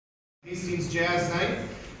Hastings Jazz Night.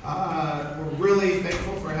 We're really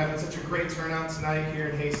thankful for having such a great turnout tonight here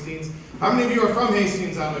in Hastings. How many of you are from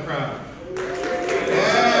Hastings out in the crowd?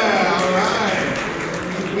 Yeah, all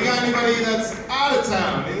right. We got anybody that's out of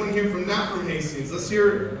town? Anyone here from not from Hastings? Let's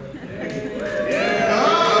hear.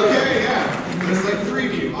 Oh, okay, yeah. There's like 3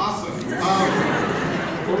 of you. Awesome.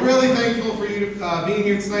 We're really thankful for you being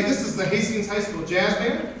here tonight. This is the Hastings High School Jazz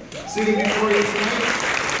Band singing before you tonight.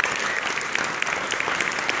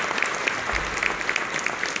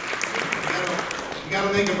 You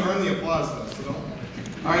gotta make them earn the applause though, so don't.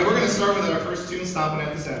 All right, we're gonna start with our first tune, Stomping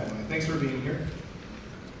at the Sapling. Thanks for being here.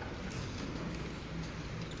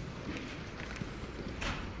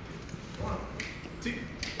 1,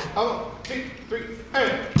 2, 3,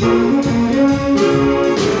 hey!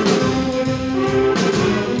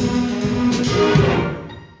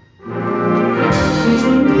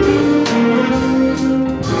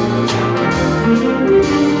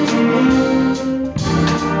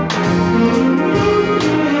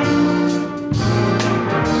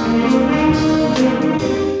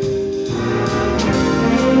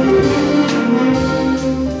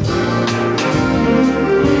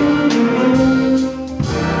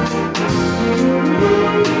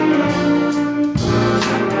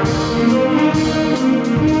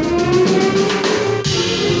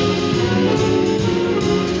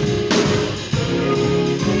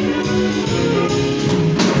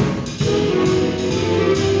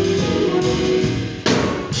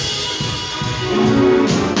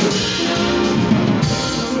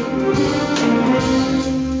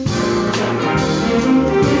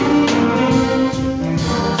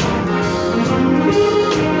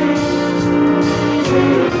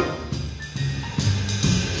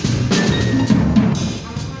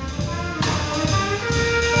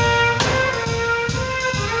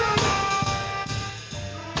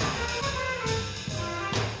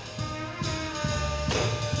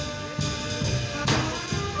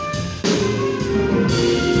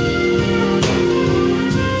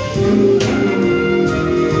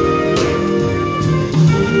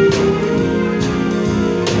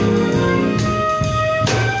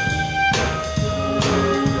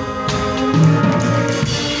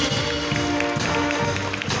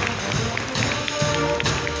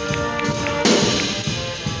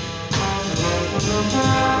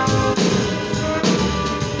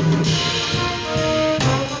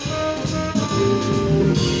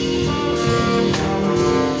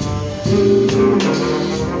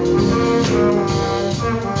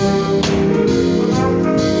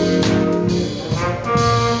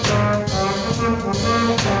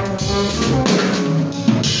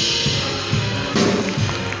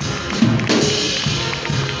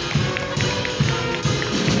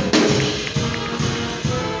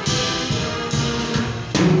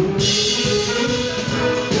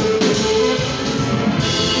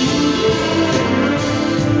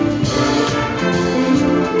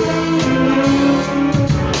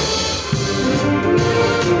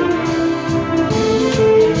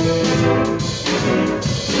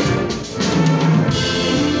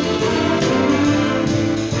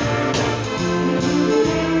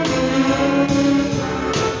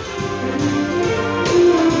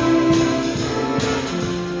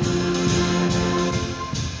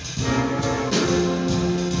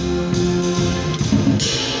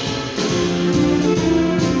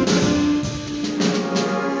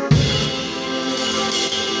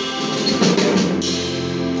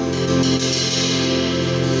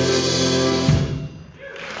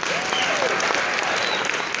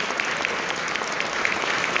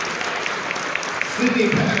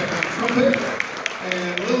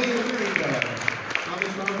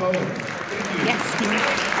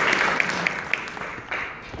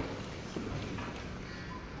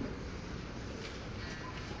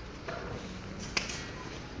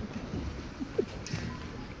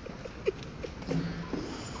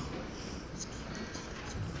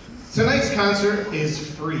 Tonight's concert is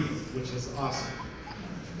free, which is awesome.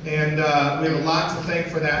 And we have a lot to thank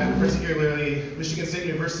for that, particularly Michigan State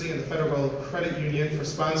University and the Federal Credit Union for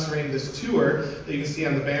sponsoring this tour that you can see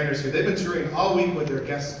on the banners here. They've been touring all week with their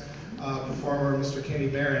guest performer, Mr. Kenny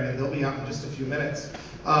Barron, and they'll be out in just a few minutes.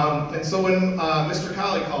 And so when Mr.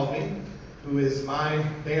 Colley called me, who is my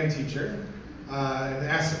band teacher, and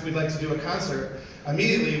asked if we'd like to do a concert,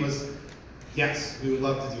 immediately it was, yes, we would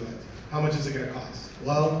love to do it. How much is it going to cost?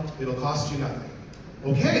 Well, it'll cost you nothing.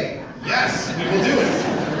 Okay, yes, we will do it.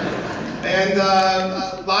 And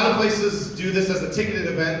a lot of places do this as a ticketed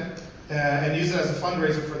event and use it as a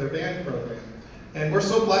fundraiser for their band program. And we're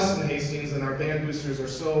so blessed in Hastings, and our band boosters are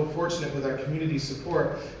so fortunate with our community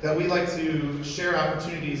support that we like to share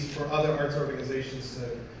opportunities for other arts organizations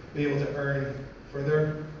be able to earn for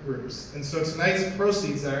their groups. And so tonight's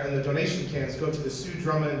proceeds that are in the donation cans go to the Sue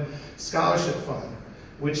Drummond Scholarship Fund,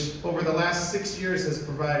 which over the last 6 years has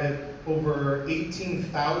provided over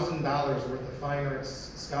 $18,000 worth of fine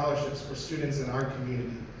arts scholarships for students in our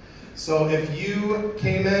community. So if you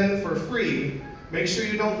came in for free, make sure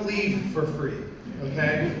you don't leave for free,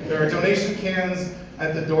 okay? There are donation cans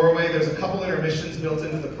at the doorway. There's a couple intermissions built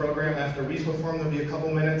into the program. After we perform, there'll be a couple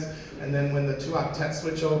minutes, and then when the two octets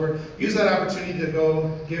switch over, use that opportunity to go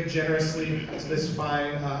give generously to this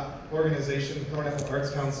fine organization, Thornapple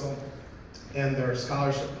Arts Council, and their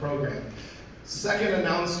scholarship program. Second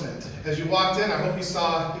announcement, as you walked in, I hope you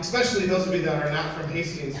saw, especially those of you that are not from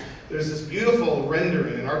Hastings, there's this beautiful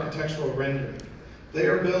rendering, an architectural rendering. They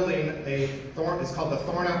are building it's called the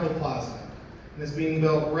Thornapple Plaza, and it's being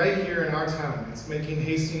built right here in our town. It's making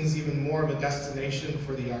Hastings even more of a destination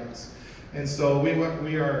for the arts. And so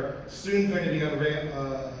we are soon going to be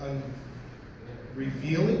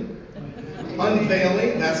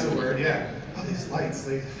unveiling, that's the word, yeah. Oh, these lights,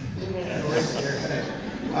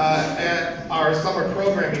 at our summer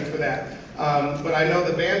programming for that. But I know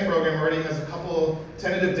the band program already has a couple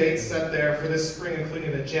tentative dates set there for this spring,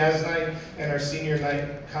 including a jazz night and our senior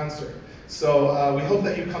night concert. So we hope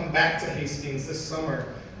that you come back to Hastings this summer.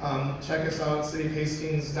 Check us out,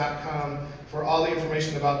 cityofhastings.com, for all the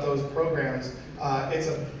information about those programs.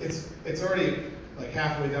 It's already like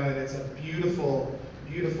halfway done, and it's a beautiful,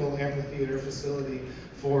 beautiful amphitheater facility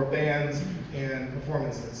for bands and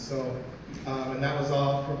performances. So, and that was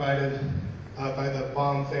all provided by the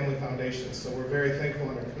Baum Family Foundation. So we're very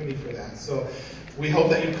thankful in our community for that. So we hope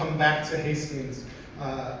that you come back to Hastings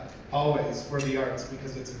always for the arts,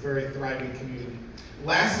 because it's a very thriving community.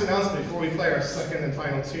 Last announcement before we play our second and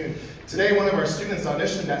final tune. Today, one of our students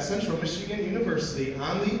auditioned at Central Michigan University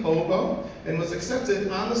on the oboe and was accepted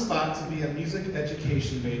on the spot to be a music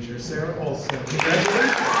education major, Sarah Olson.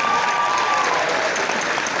 Congratulations.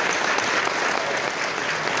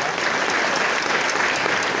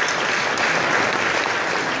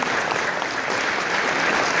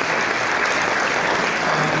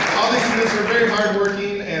 Are very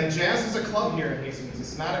hardworking, and jazz is a club here in Hastings.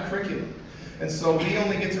 It's not a curriculum. And so we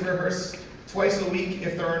only get to rehearse twice a week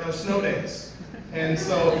if there are no snow days. And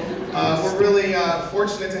so we're really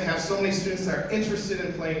fortunate to have so many students that are interested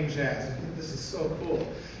in playing jazz. I think this is so cool.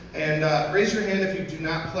 And raise your hand if you do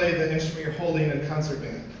not play the instrument you're holding in concert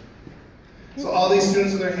band. So all these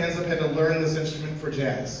students with their hands up had to learn this instrument for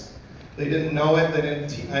jazz. They didn't know it. I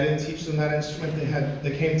didn't teach them that instrument.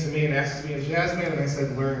 They came to me and asked to be in jazz band, and I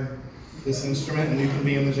said, learn this instrument and you can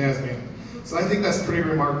be in the jazz band. So I think that's pretty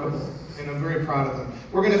remarkable, and I'm very proud of them.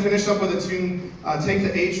 We're going to finish up with a tune, Take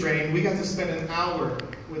the A Train. We got to spend an hour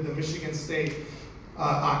with the Michigan State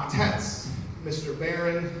octets, Mr.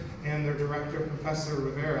 Barron and their director, Professor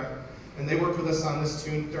Rivera, and they worked with us on this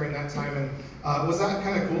tune during that time. And was that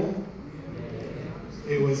kind of cool?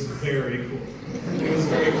 It was very cool. It was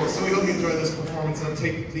very cool. So we hope you enjoy this performance of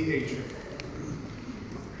Take the A Train.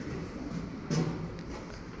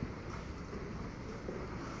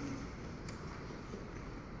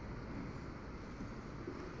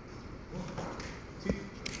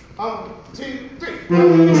 One, two, three.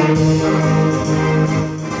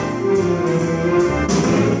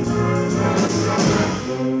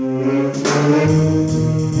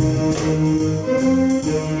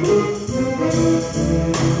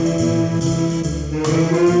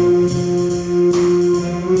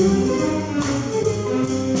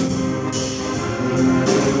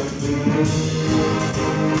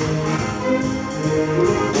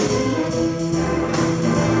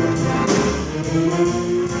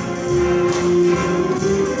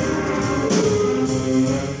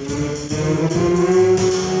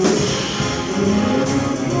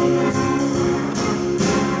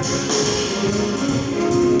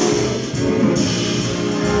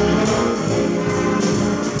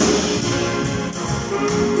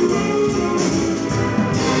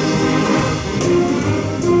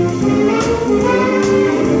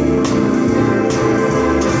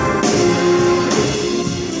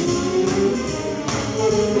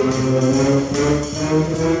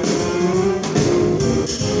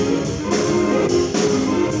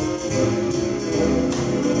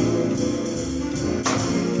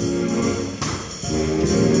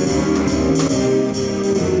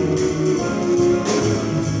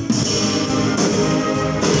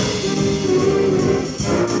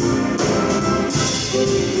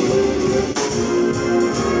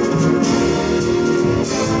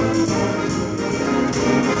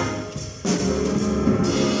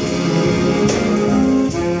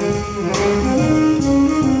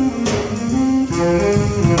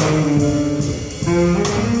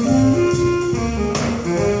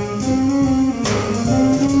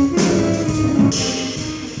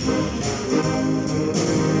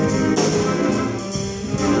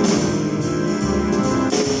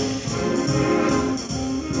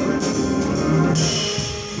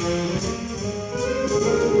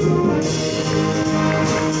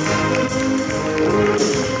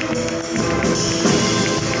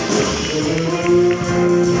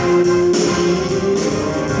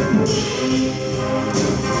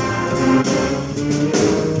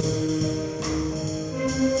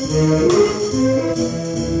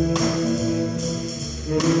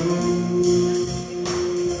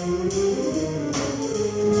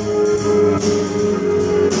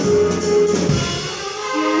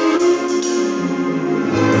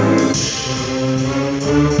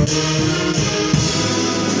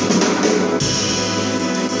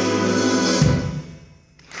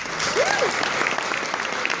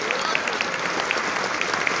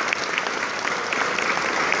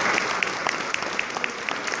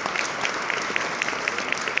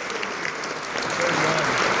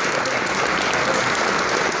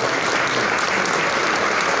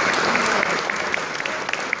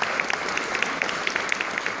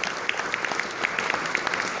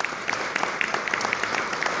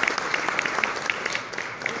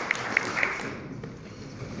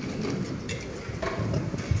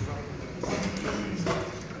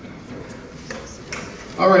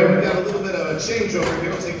 All right, we've got a little bit of a changeover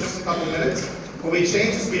here. It'll take just a couple minutes. When we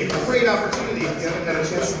change, this will be a great opportunity if you haven't had a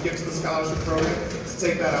chance to give to the scholarship program to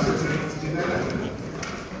take that opportunity to do that now.